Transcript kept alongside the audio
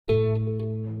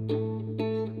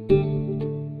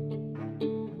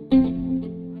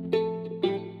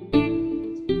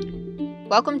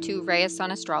Welcome to Reyes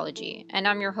on Astrology, and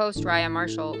I'm your host, Raya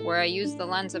Marshall, where I use the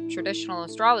lens of traditional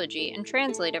astrology and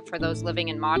translate it for those living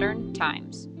in modern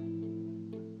times.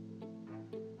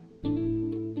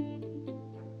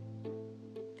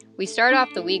 We start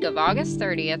off the week of August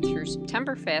 30th through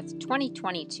September 5th,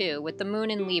 2022, with the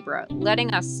moon in Libra,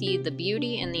 letting us see the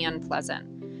beauty in the unpleasant.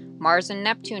 Mars and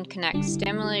Neptune connect,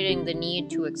 stimulating the need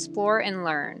to explore and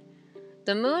learn.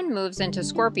 The moon moves into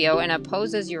Scorpio and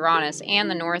opposes Uranus and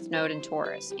the North Node in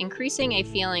Taurus, increasing a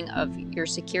feeling of your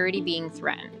security being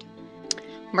threatened.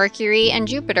 Mercury and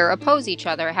Jupiter oppose each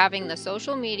other, having the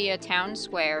social media town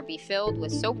square be filled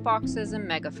with soapboxes and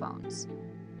megaphones.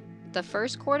 The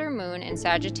first quarter moon in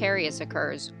Sagittarius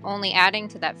occurs, only adding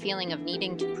to that feeling of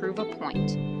needing to prove a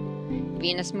point.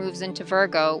 Venus moves into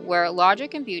Virgo, where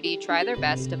logic and beauty try their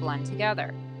best to blend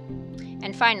together.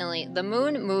 And finally, the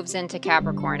moon moves into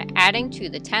Capricorn, adding to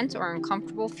the tense or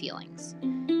uncomfortable feelings.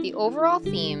 The overall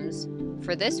themes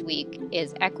for this week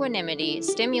is equanimity,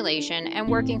 stimulation, and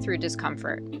working through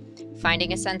discomfort.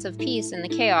 Finding a sense of peace in the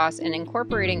chaos and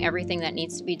incorporating everything that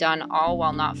needs to be done, all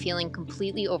while not feeling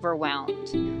completely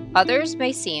overwhelmed. Others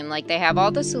may seem like they have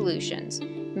all the solutions,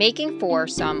 making for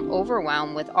some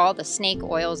overwhelm with all the snake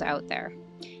oils out there.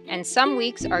 And some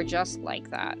weeks are just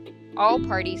like that. All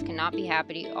parties cannot be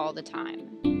happy all the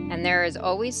time, and there is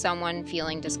always someone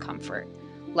feeling discomfort.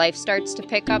 Life starts to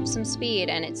pick up some speed,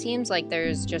 and it seems like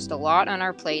there's just a lot on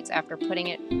our plates after putting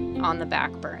it on the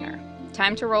back burner.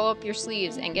 Time to roll up your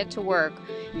sleeves and get to work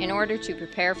in order to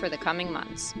prepare for the coming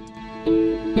months.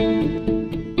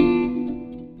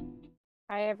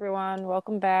 Hi everyone,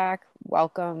 welcome back.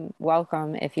 Welcome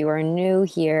if you are new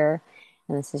here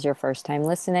and this is your first time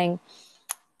listening.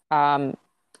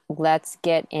 Let's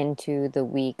get into the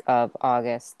week of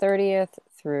August 30th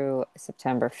through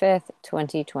September 5th,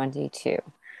 2022.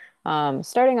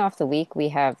 Starting off the week, we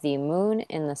have the moon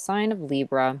in the sign of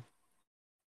Libra.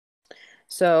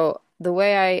 So the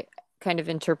way I kind of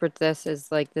interpret this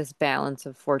is like this balance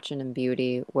of fortune and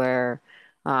beauty where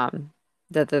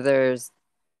there's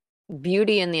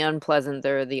beauty in the unpleasant,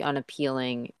 there are the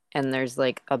unappealing, and there's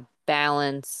like a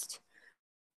balanced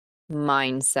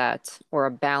mindset or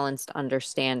a balanced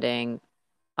understanding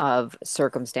of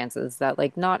circumstances that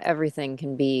like not everything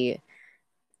can be,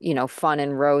 fun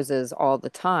and roses all the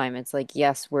time. It's like,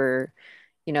 yes,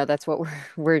 that's what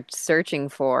we're searching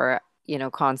for,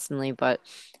 constantly, but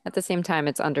at the same time,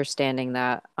 it's understanding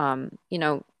that,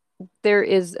 there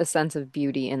is a sense of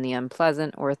beauty in the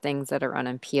unpleasant or things that are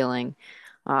unappealing,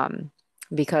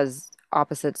 because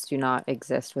opposites do not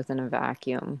exist within a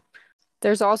vacuum.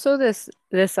 There's also this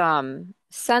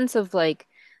sense of like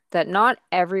that not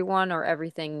everyone or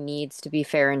everything needs to be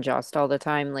fair and just all the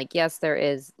time. Like, yes, there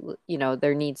is,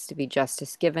 there needs to be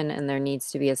justice given and there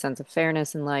needs to be a sense of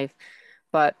fairness in life,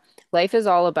 but life is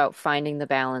all about finding the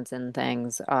balance in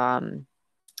things,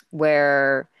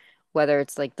 where whether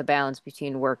it's like the balance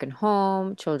between work and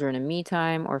home, children and me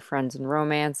time, or friends and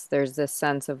romance, there's this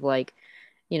sense of like,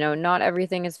 not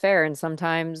everything is fair, and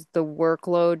sometimes the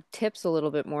workload tips a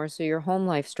little bit more, so your home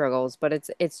life struggles. But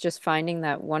it's just finding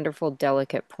that wonderful,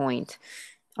 delicate point,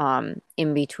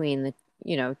 in between the,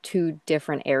 two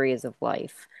different areas of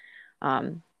life.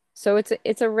 So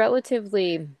it's a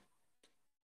relatively,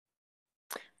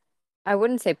 I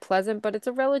wouldn't say pleasant, but it's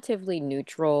a relatively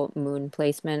neutral moon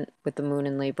placement with the moon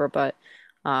in Libra. But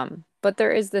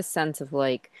there is this sense of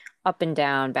like up and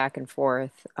down, back and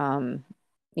forth,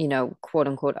 quote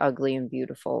unquote ugly and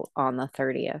beautiful on the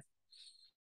 30th.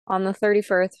 On the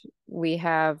 31st, we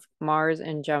have Mars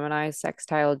in Gemini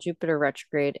sextile Jupiter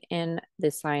retrograde in the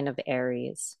sign of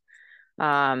Aries.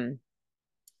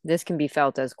 This can be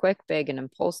felt as quick, big, and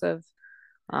impulsive,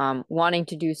 wanting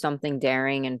to do something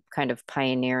daring and kind of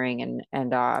pioneering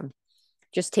and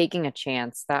just taking a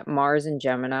chance. That Mars in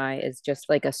Gemini is just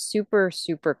like a super,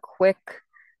 super quick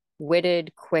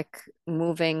witted, quick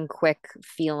moving, quick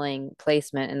feeling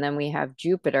placement. And then we have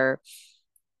Jupiter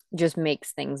just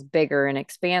makes things bigger and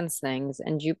expands things.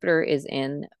 And Jupiter is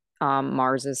in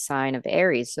Mars's sign of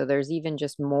Aries. So there's even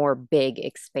just more big,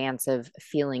 expansive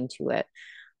feeling to it.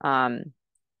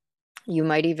 You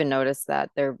might even notice that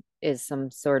there is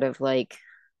some sort of like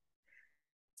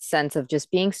sense of just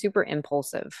being super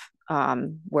impulsive,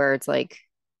 where it's like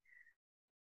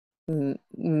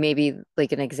maybe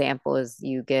like an example is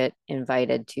you get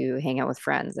invited to hang out with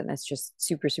friends and it's just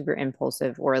super, super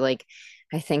impulsive. Or like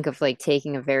I think of like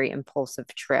taking a very impulsive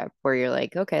trip where you're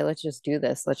like, okay, let's just do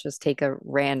this. Let's just take a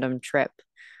random trip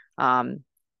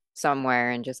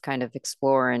somewhere and just kind of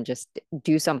explore and just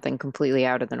do something completely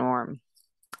out of the norm.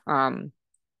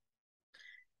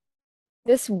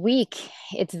 This week,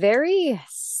 it's very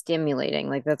stimulating.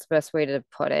 Like that's the best way to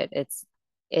put it.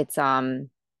 it's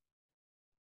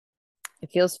it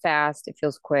feels fast, it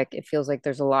feels quick, it feels like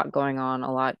there's a lot going on,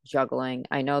 a lot juggling.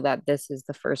 I know that this is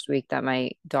the first week that my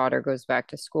daughter goes back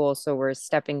to school, so we're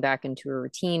stepping back into a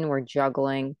routine, we're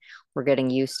juggling, we're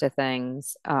getting used to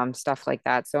things, stuff like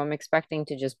that. So I'm expecting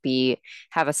to just be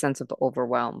have a sense of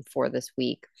overwhelm for this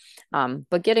week.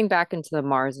 But getting back into the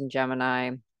Mars and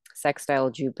Gemini,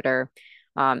 sextile Jupiter,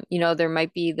 there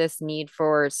might be this need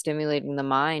for stimulating the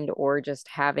mind or just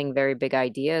having very big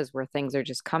ideas where things are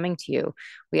just coming to you.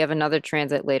 We have another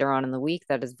transit later on in the week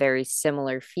that is very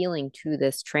similar feeling to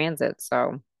this transit.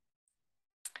 So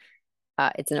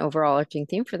it's an overarching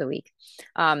theme for the week.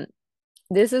 Um,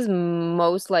 this is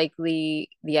most likely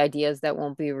the ideas that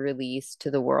won't be released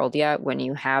to the world yet when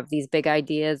you have these big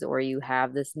ideas or you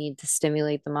have this need to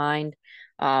stimulate the mind.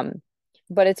 Um,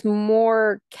 but it's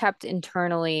more kept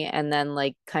internally and then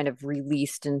like kind of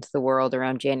released into the world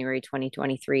around January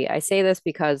 2023. I say this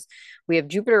because we have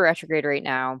Jupiter retrograde right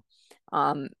now.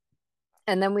 Um,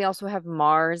 and then we also have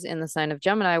Mars in the sign of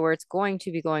Gemini, where it's going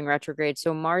to be going retrograde.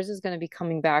 So Mars is going to be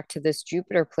coming back to this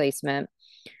Jupiter placement,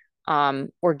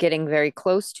 or getting very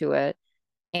close to it.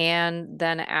 And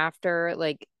then after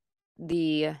like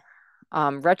the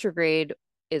retrograde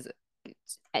is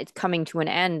it's coming to an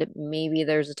end, maybe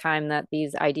there's a time that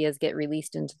these ideas get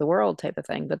released into the world type of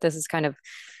thing. But this is kind of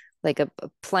like a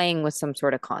playing with some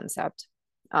sort of concept.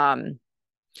 Um,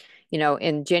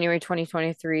 in January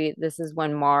 2023, this is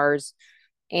when Mars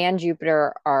and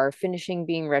Jupiter are finishing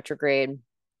being retrograde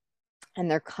and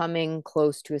they're coming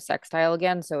close to a sextile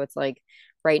again. So it's like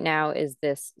right now is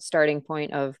this starting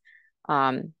point of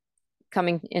um,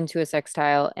 coming into a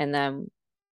sextile, and then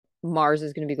Mars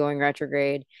is going to be going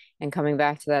retrograde and coming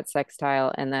back to that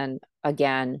sextile, and then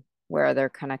again where they're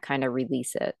kind of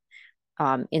release it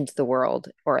into the world,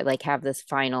 or like have this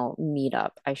final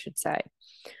meetup, I should say.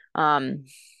 Um,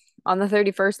 on the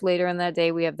 31st, later in that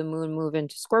day, we have the moon move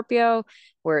into Scorpio,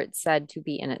 where it's said to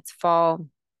be in its fall.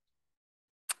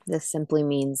 This simply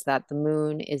means that the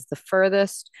moon is the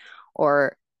furthest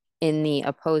or in the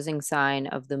opposing sign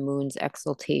of the moon's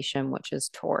exaltation, which is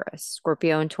Taurus.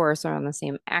 Scorpio and Taurus are on the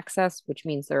same axis, which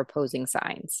means they're opposing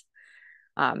signs.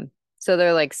 So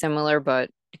they're like similar, but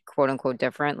quote unquote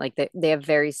different. Like they have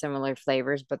very similar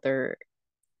flavors, but they're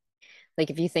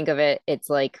like, if you think of it, it's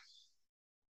like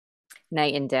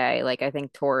night and day. Like I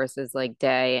think Taurus is like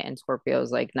day and Scorpio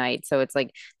is like night. So it's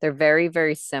like they're very,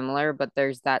 very similar, but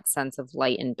there's that sense of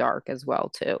light and dark as well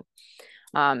too.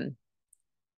 Um,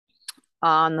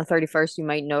 on the 31st, you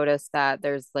might notice that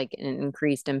there's like an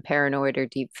increased in paranoid or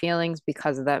deep feelings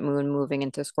because of that moon moving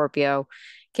into Scorpio.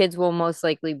 Kids will most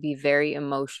likely be very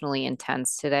emotionally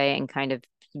intense today and kind of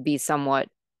be somewhat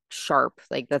sharp.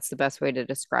 Like that's the best way to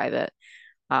describe it.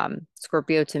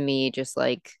 Scorpio to me, just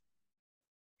like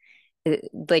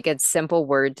a simple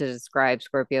word to describe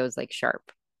Scorpio is like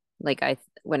sharp. Like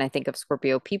when I think of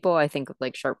Scorpio people, I think of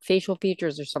like sharp facial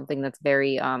features or something that's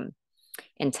very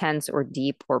intense or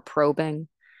deep or probing.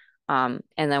 And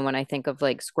then when I think of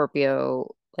like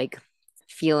Scorpio like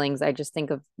feelings, I just think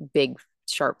of big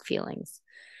sharp feelings.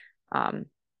 Um,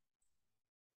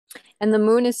 and the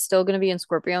moon is still going to be in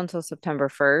Scorpio until September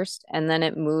 1st, and then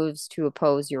it moves to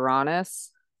oppose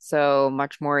Uranus. So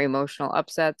much more emotional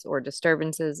upsets or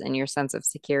disturbances in your sense of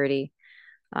security.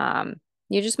 Um,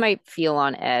 you just might feel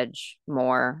on edge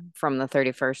more from the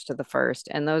 31st to the 1st.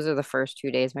 And those are the first 2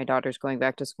 days my daughter's going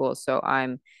back to school. So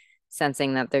I'm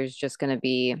sensing that there's just going to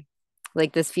be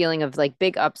like this feeling of like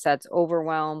big upsets,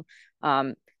 overwhelm,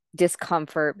 um,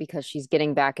 discomfort because she's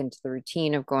getting back into the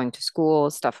routine of going to school,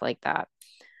 stuff like that.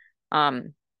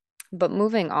 Um, but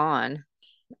moving on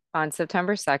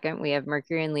September 2nd, we have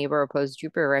Mercury in Libra opposed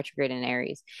Jupiter retrograde in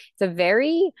Aries. It's a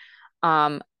very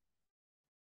um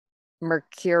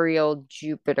Mercurial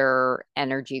Jupiter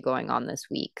energy going on this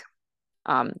week.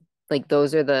 Um, like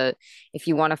those are if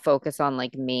you want to focus on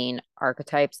like main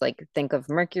archetypes, like think of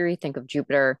Mercury, think of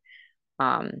Jupiter,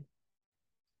 um,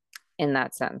 in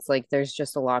that sense. Like there's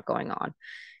just a lot going on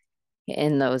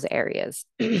in those areas.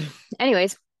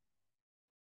 Anyways,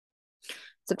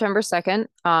 September 2nd,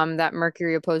 that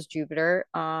Mercury opposed Jupiter,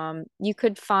 you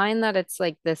could find that it's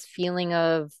like this feeling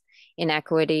of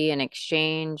inequity and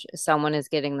exchange. Someone is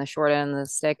getting the short end of the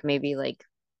stick, maybe like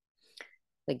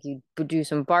you do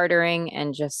some bartering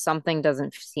and just something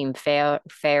doesn't seem fair,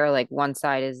 like one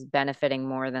side is benefiting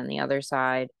more than the other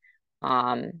side.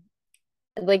 Um,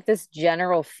 like this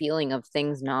general feeling of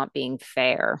things not being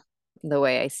fair, the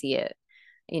way I see it.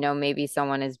 Maybe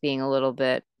someone is being a little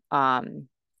bit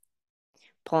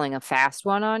pulling a fast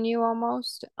one on you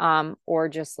almost, or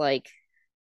just like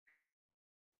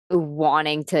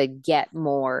wanting to get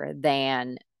more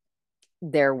than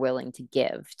they're willing to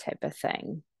give type of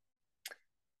thing.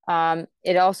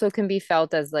 It also can be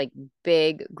felt as like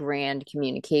big, grand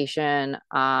communication.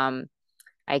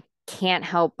 I can't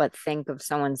help but think of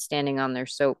someone standing on their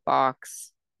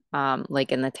soapbox,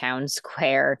 like in the town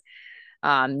square,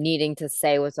 needing to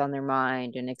say what's on their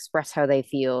mind and express how they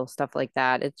feel, stuff like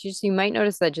that. It's just, you might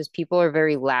notice that just people are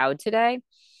very loud today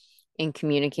in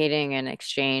communicating and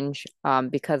exchange,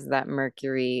 because of that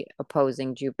Mercury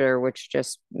opposing Jupiter, which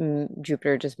just,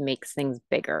 Jupiter just makes things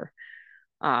bigger.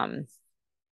 Um,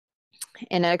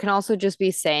 and it can also just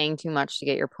be saying too much to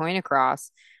get your point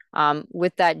across.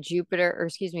 With that Jupiter, or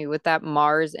excuse me, with that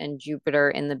Mars and Jupiter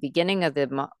in the beginning of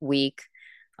the week,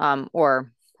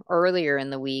 or earlier in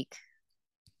the week,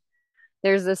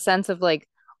 there's a sense of like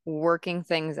working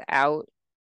things out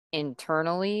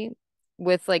internally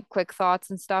with like quick thoughts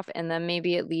and stuff. And then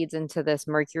maybe it leads into this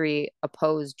Mercury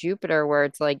opposed Jupiter where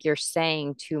it's like you're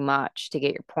saying too much to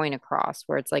get your point across,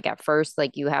 where it's like at first,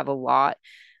 like you have a lot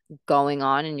going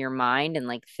on in your mind and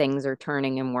like things are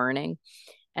turning and whirling.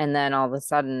 And then all of a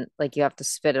sudden, like you have to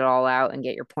spit it all out and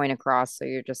get your point across. So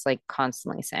you're just like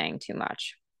constantly saying too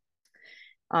much.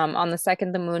 On the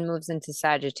second, the moon moves into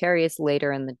Sagittarius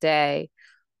later in the day,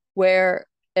 where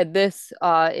this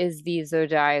is the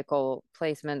zodiacal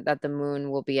placement that the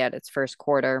moon will be at its first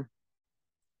quarter.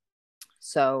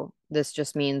 So this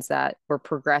just means that we're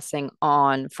progressing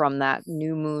on from that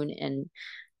new moon in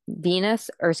Venus,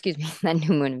 or excuse me, that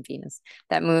new moon in Venus,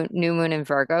 that new moon in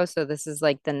Virgo. So this is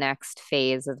like the next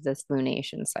phase of this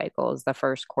lunation cycle is the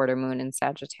first quarter moon in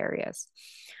Sagittarius.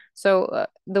 So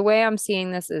the way I'm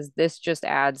seeing this just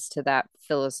adds to that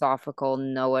philosophical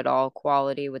know-it-all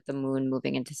quality with the moon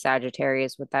moving into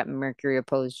Sagittarius with that Mercury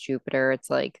opposed Jupiter. It's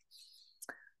like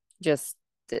just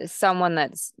someone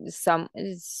that's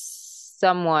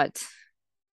somewhat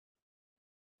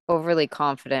overly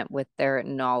confident with their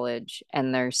knowledge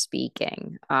and their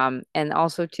speaking. And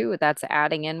also too, that's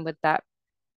adding in with that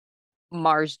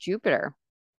Mars Jupiter.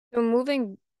 So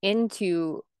moving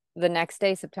into the next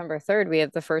day, September 3rd, we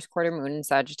have the first quarter moon in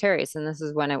Sagittarius, and this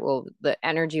is when the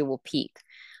energy will peak.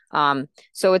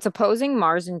 So it's opposing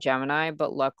Mars and Gemini,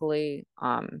 but luckily,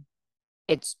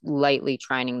 it's lightly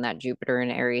trining that Jupiter in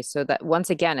Aries. So that once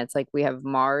again, it's like we have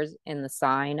Mars in the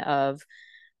sign of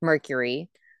Mercury,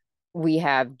 we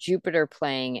have Jupiter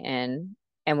playing in,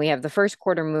 and we have the first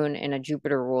quarter moon in a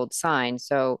Jupiter ruled sign.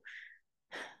 So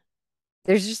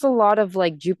there's just a lot of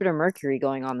like Jupiter Mercury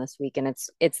going on this week, and it's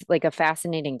like a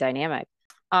fascinating dynamic.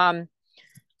 Um,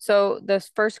 so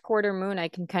this first quarter moon, I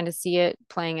can kind of see it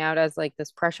playing out as like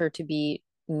this pressure to be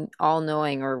all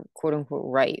knowing or quote unquote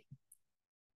right.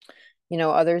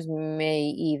 Others may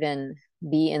even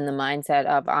be in the mindset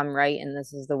of I'm right and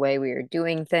this is the way we are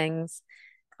doing things.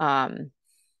 Um,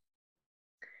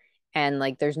 and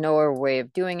like there's no other way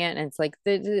of doing it. And it's like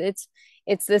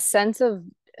it's this sense of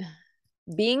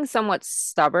being somewhat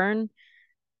stubborn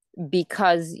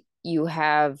because you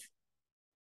have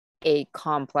a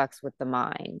complex with the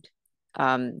mind.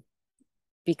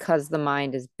 Because the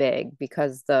mind is big,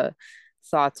 because the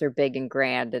thoughts are big and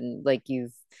grand, and like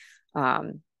you've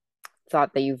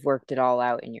thought that you've worked it all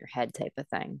out in your head type of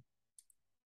thing.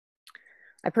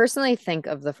 I personally think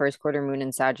of the first quarter moon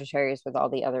in Sagittarius with all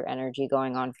the other energy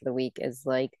going on for the week is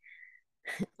like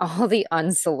all the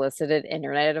unsolicited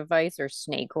internet advice or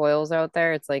snake oils out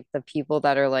there. It's like the people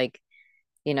that are like,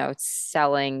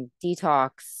 selling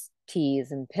detox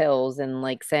teas and pills and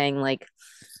like saying like,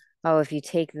 oh, if you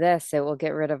take this, it will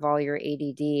get rid of all your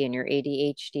ADD and your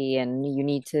ADHD, and you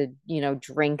need to,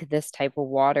 drink this type of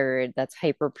water that's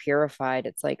hyper purified.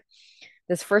 It's like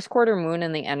this first quarter moon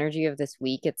and the energy of this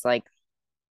week, it's like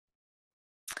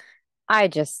I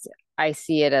just I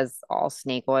see it as all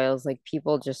snake oils, like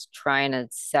people just trying to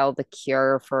sell the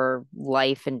cure for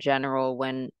life in general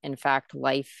when in fact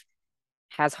life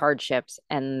has hardships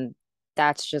and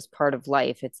that's just part of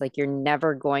life. It's like you're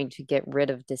never going to get rid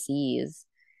of disease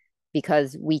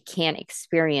because we can't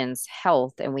experience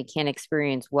health and we can't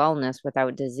experience wellness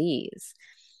without disease.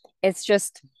 It's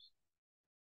just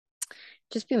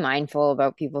be mindful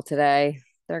about people today.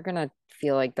 They're gonna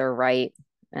feel like they're right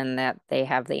and that they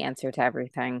have the answer to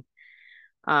everything.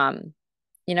 Um,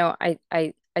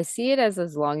 I see it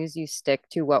as long as you stick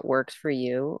to what works for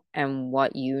you and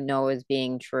what you know is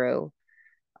being true,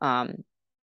 um,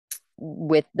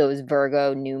 with those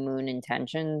Virgo new moon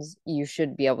intentions, you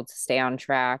should be able to stay on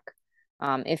track.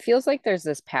 It feels like there's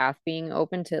this path being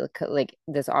open to like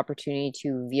this opportunity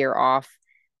to veer off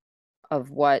of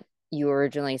what you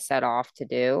originally set off to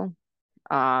do.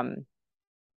 Um,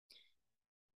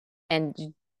 and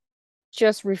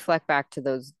just reflect back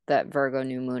to that Virgo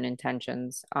new moon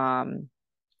intentions.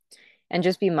 and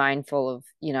just be mindful of,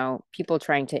 people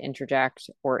trying to interject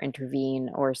or intervene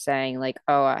or saying like,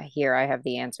 oh, here, I have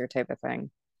the answer type of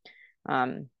thing.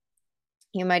 Um,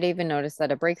 you might even notice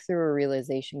that a breakthrough or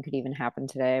realization could even happen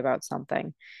today about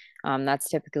something. That's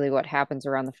typically what happens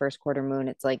around the first quarter moon.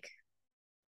 It's like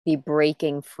the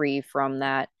breaking free from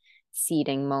that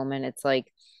seeding moment. It's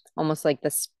like almost like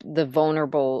the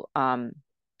vulnerable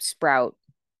sprout,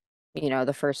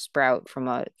 the first sprout from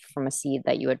a seed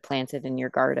that you had planted in your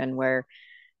garden, where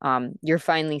you're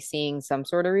finally seeing some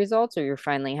sort of results, or you're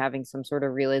finally having some sort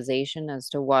of realization as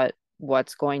to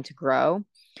what's going to grow.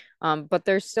 But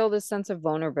there's still this sense of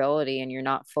vulnerability, and you're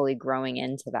not fully growing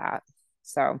into that.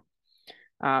 So,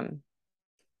 um,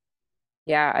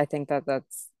 yeah, I think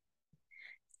that's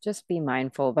just be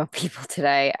mindful about people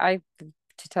today.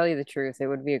 To tell you the truth, it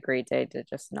would be a great day to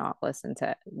just not listen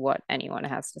to what anyone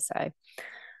has to say,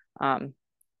 um,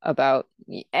 about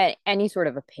any sort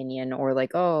of opinion, or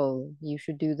like, oh, you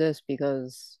should do this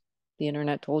because the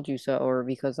internet told you so, or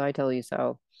because I tell you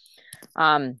so.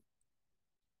 Um,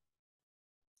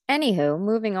 Anywho,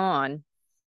 moving on.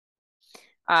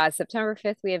 September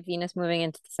 5th, we have Venus moving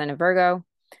into the sign of Virgo.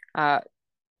 Uh,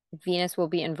 Venus will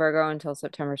be in Virgo until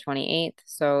September 28th.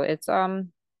 So it's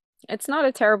not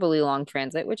a terribly long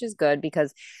transit, which is good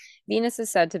because Venus is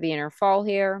said to be in her fall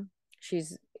here.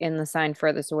 She's in the sign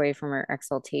furthest away from her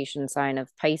exaltation sign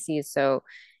of Pisces. So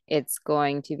it's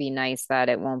going to be nice that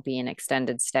it won't be an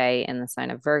extended stay in the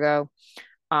sign of Virgo.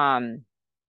 Um,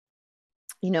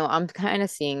 I'm kind of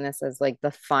seeing this as like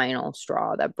the final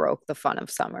straw that broke the fun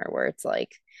of summer, where it's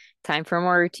like time for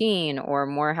more routine or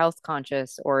more health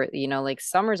conscious, or, like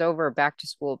summer's over, back to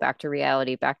school, back to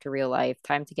reality, back to real life,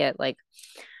 time to get like,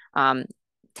 um,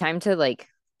 time to like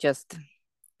just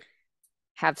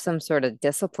have some sort of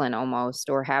discipline almost,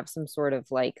 or have some sort of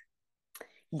like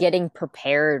getting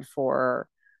prepared for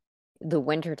the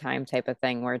wintertime type of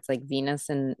thing, where it's like Venus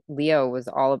and Leo was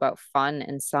all about fun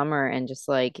and summer and just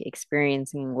like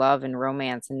experiencing love and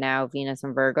romance. And now Venus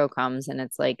and Virgo comes, and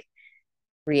it's like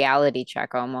reality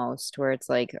check almost, where it's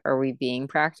like, are we being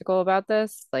practical about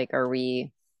this? Like, are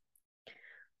we,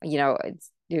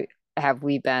 have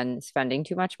we been spending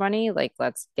too much money? Like,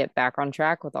 let's get back on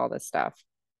track with all this stuff.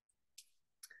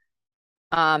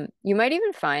 You might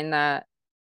even find that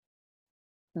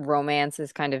romance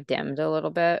is kind of dimmed a little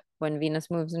bit when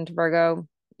Venus moves into Virgo.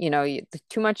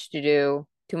 Too much to do,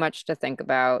 too much to think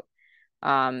about,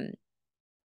 um,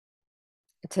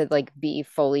 to like be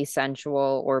fully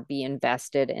sensual or be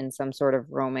invested in some sort of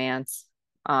romance.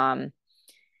 Um,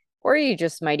 or you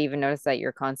just might even notice that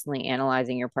you're constantly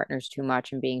analyzing your partners too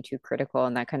much and being too critical,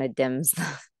 and that kind of dims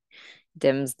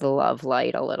the love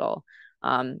light a little.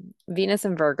 Venus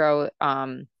and Virgo,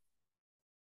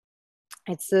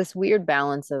 it's this weird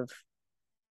balance of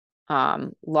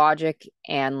logic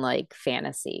and like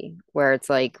fantasy, where it's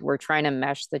like we're trying to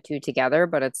mesh the two together,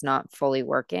 but it's not fully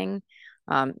working.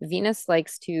 Venus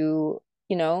likes to,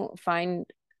 find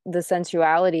the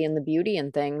sensuality and the beauty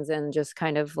in things, and just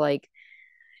kind of like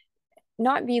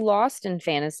not be lost in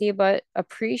fantasy, but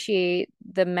appreciate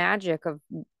the magic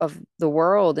of the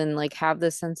world, and like have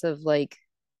this sense of like,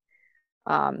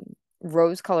 um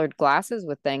rose-colored glasses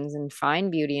with things, and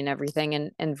find beauty in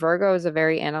everything. And Virgo is a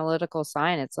very analytical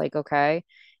sign. It's like, okay,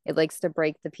 it likes to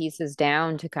break the pieces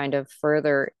down to kind of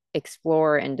further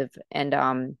explore and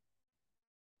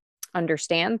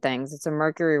understand things. It's a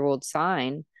Mercury ruled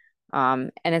sign.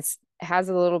 And it's has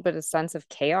a little bit of sense of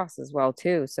chaos as well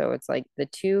too. So it's like the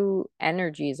two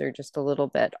energies are just a little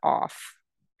bit off.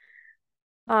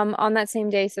 On that same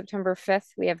day, September 5th,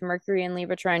 we have Mercury in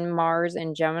Libra trine Mars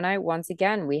in Gemini. Once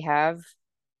again, we have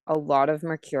a lot of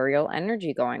mercurial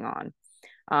energy going on.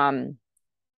 Um,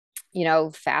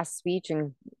 Fast speech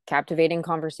and captivating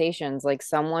conversations, like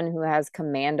someone who has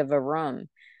command of a room.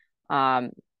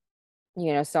 Um,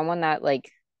 Someone that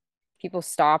like people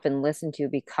stop and listen to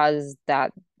because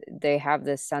that they have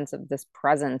this sense of this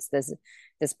presence,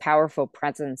 this powerful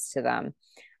presence to them.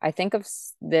 I think of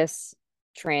this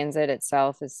transit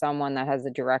itself as someone that has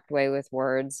a direct way with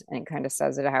words and kind of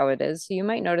says it how it is. So you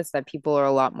might notice that people are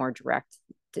a lot more direct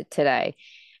today.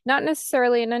 Not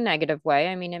necessarily in a negative way.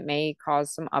 I mean, it may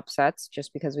cause some upsets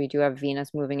just because we do have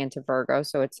Venus moving into Virgo.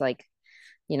 So it's like,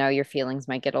 your feelings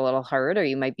might get a little hurt, or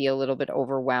you might be a little bit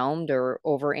overwhelmed or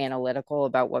over analytical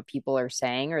about what people are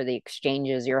saying or the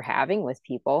exchanges you're having with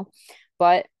people.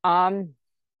 But for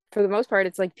the most part,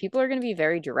 it's like people are going to be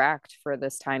very direct for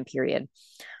this time period.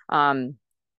 Um,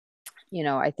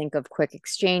 I think of quick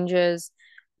exchanges.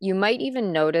 You might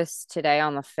even notice today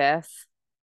on the 5th,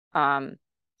 um,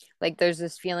 like there's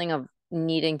this feeling of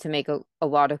needing to make a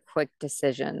lot of quick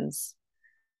decisions,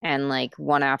 and like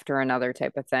one after another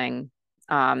type of thing.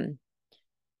 Um,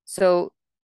 so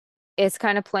it's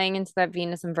kind of playing into that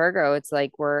Venus and Virgo. It's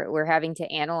like we're having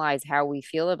to analyze how we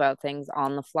feel about things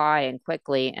on the fly and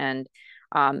quickly and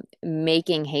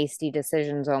making hasty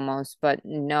decisions almost, but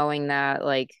knowing that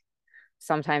like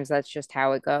sometimes that's just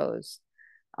how it goes.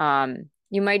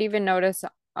 You might even notice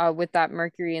with that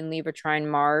Mercury and Libra trine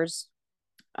Mars,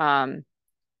 um,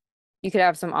 you could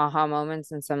have some aha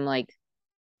moments and some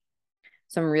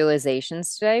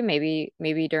realizations today.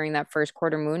 Maybe during that first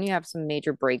quarter moon, you have some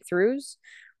major breakthroughs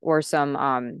or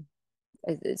some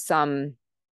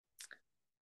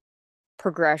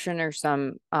progression or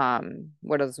some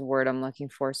what is the word I'm looking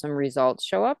for? Some results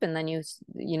show up, and then you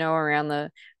know around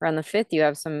the fifth, you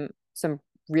have some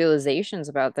realizations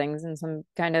about things and some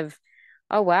kind of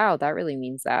oh wow, that really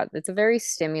means that. It's a very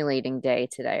stimulating day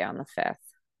today on the fifth.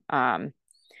 Um,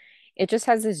 it just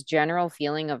has this general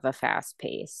feeling of a fast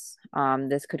pace.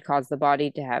 This could cause the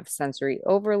body to have sensory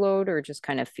overload or just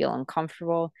kind of feel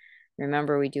uncomfortable.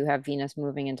 Remember, we do have Venus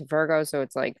moving into Virgo, so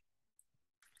it's like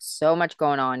so much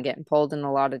going on, getting pulled in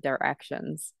a lot of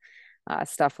directions,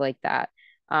 stuff like that.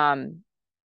 Um,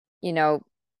 you know,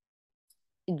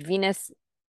 Venus,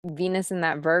 Venus and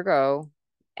that Virgo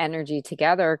energy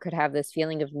together could have this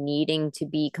feeling of needing to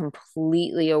be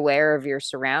completely aware of your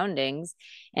surroundings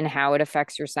and how it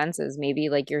affects your senses. Maybe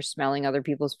like you're smelling other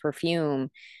people's perfume,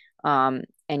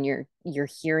 and you're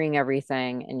hearing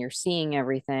everything and you're seeing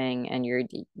everything and you're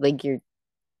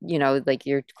you know, like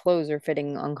your clothes are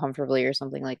fitting uncomfortably or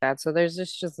something like that. So there's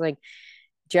just like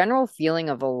general feeling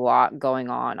of a lot going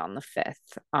on the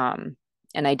fifth.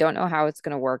 And I don't know how it's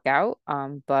going to work out.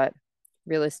 But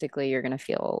realistically, you're going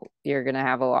to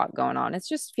have a lot going on. It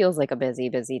just feels like a busy,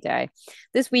 busy day.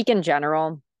 This week in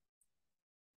general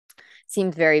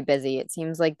seems very busy. It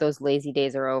seems like those lazy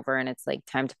days are over and it's like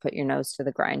time to put your nose to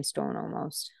the grindstone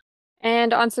almost.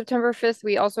 And on September 5th,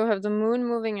 we also have the moon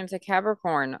moving into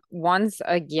Capricorn. Once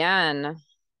again,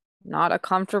 not a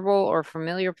comfortable or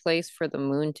familiar place for the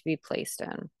moon to be placed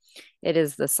in. It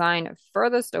is the sign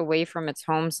furthest away from its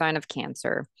home sign of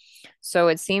Cancer. So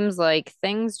it seems like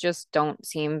things just don't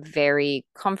seem very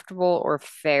comfortable or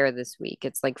fair this week.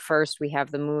 It's like first we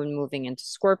have the moon moving into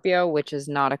Scorpio, which is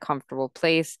not a comfortable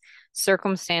place.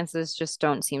 Circumstances just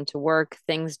don't seem to work.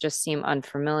 Things just seem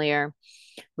unfamiliar.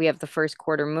 We have the first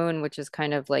quarter moon, which is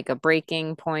kind of like a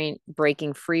breaking point,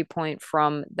 breaking free point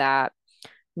from that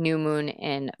new moon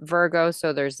in Virgo.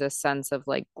 So there's this sense of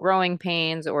like growing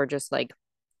pains or just like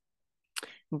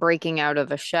breaking out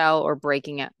of a shell or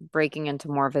breaking into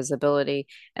more visibility.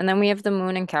 And then we have the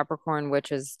moon in Capricorn,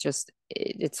 which is just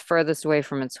it's furthest away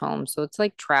from its home. So it's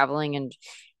like traveling and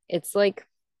it's like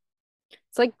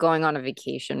it's like going on a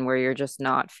vacation where you're just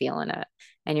not feeling it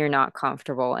and you're not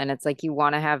comfortable. And it's like you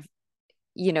want to have,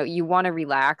 you know, you want to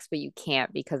relax, but you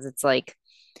can't because it's like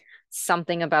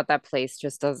something about that place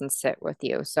just doesn't sit with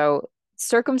you. So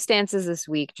circumstances this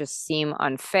week just seem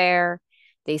unfair.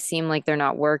 They seem like they're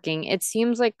not working. It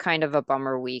seems like kind of a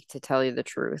bummer week to tell you the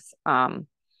truth.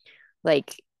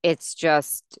 Like it's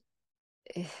just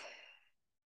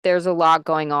there's a lot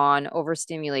going on,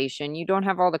 overstimulation. You don't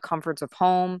have all the comforts of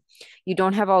home. You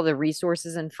don't have all the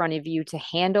resources in front of you to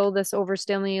handle this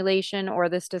overstimulation or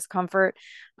this discomfort.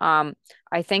 Um,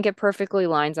 I think it perfectly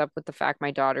lines up with the fact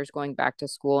my daughter's going back to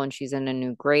school and she's in a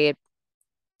new grade.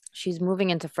 She's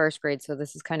moving into first grade, so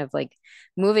this is kind of like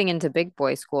moving into big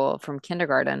boy school from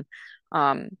kindergarten.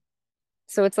 Um,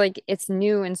 so it's like it's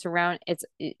new and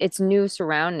it's new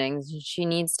surroundings. She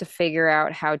needs to figure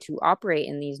out how to operate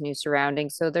in these new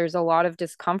surroundings. So there's a lot of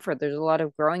discomfort, there's a lot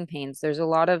of growing pains, there's a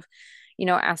lot of, you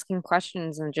know, asking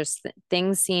questions and just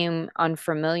things seem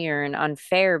unfamiliar and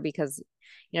unfair because,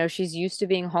 you know, she's used to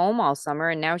being home all summer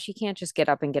and now she can't just get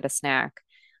up and get a snack.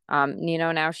 You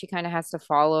know, now she kind of has to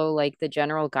follow like the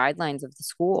general guidelines of the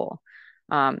school.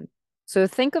 Um, so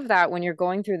think of that when you're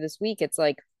going through this week. It's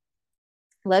like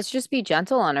let's just be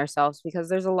gentle on ourselves because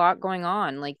there's a lot going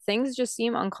on. Like things just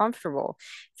seem uncomfortable.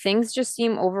 Things just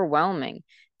seem overwhelming.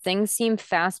 Things seem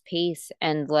fast paced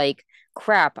and like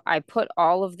crap, I put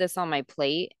all of this on my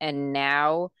plate and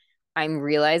now I'm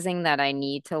realizing that I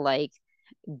need to like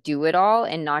do it all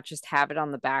and not just have it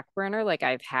on the back burner like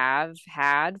have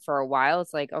had for a while.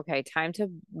 It's like, okay, time to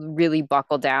really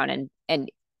buckle down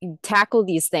and tackle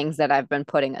these things that I've been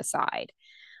putting aside.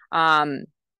 Um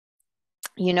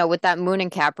you know, with that moon in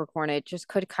Capricorn, it just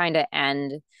could kind of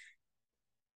end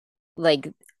like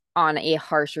on a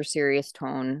harsher, serious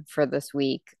tone for this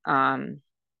week,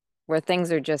 where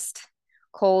things are just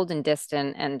cold and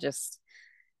distant and just,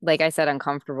 like I said,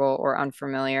 uncomfortable or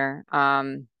unfamiliar.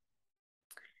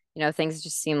 You know, things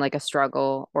just seem like a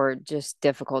struggle or just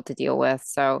difficult to deal with.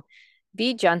 So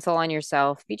be gentle on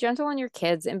yourself, be gentle on your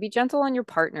kids, and be gentle on your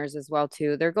partners as well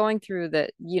too. They're going through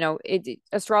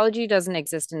astrology doesn't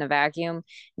exist in a vacuum,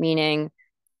 meaning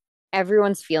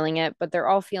everyone's feeling it, but they're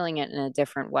all feeling it in a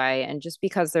different way. And just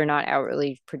because they're not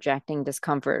outwardly projecting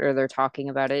discomfort or they're talking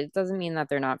about it, it doesn't mean that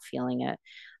they're not feeling it.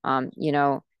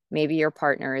 Maybe your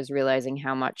partner is realizing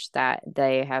how much that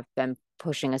they have been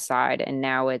pushing aside, and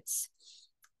now it's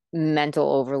mental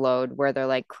overload where they're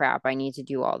like, crap, I need to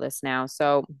do all this now.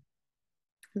 So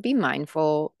be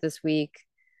mindful this week.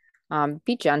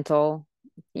 Be gentle,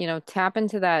 tap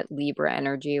into that Libra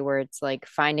energy where it's like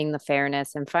finding the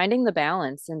fairness and finding the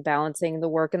balance and balancing the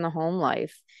work and the home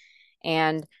life.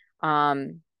 And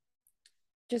um,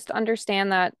 just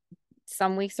understand that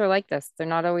some weeks are like this. They're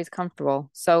not always comfortable.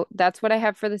 So that's what I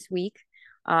have for this week.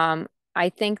 Um, I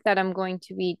think that I'm going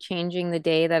to be changing the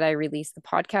day that I release the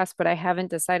podcast, but I haven't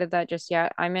decided that just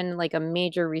yet. I'm in like a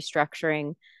major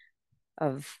restructuring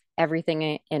of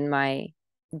everything in my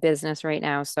business right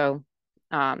now. So,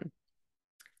 um,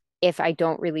 if I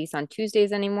don't release on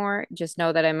Tuesdays anymore, just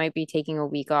know that I might be taking a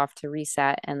week off to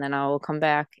reset and then I'll come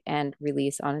back and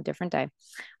release on a different day.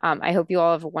 I hope you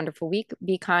all have a wonderful week.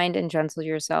 Be kind and gentle to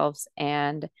yourselves,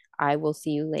 and I will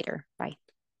see you later. Bye.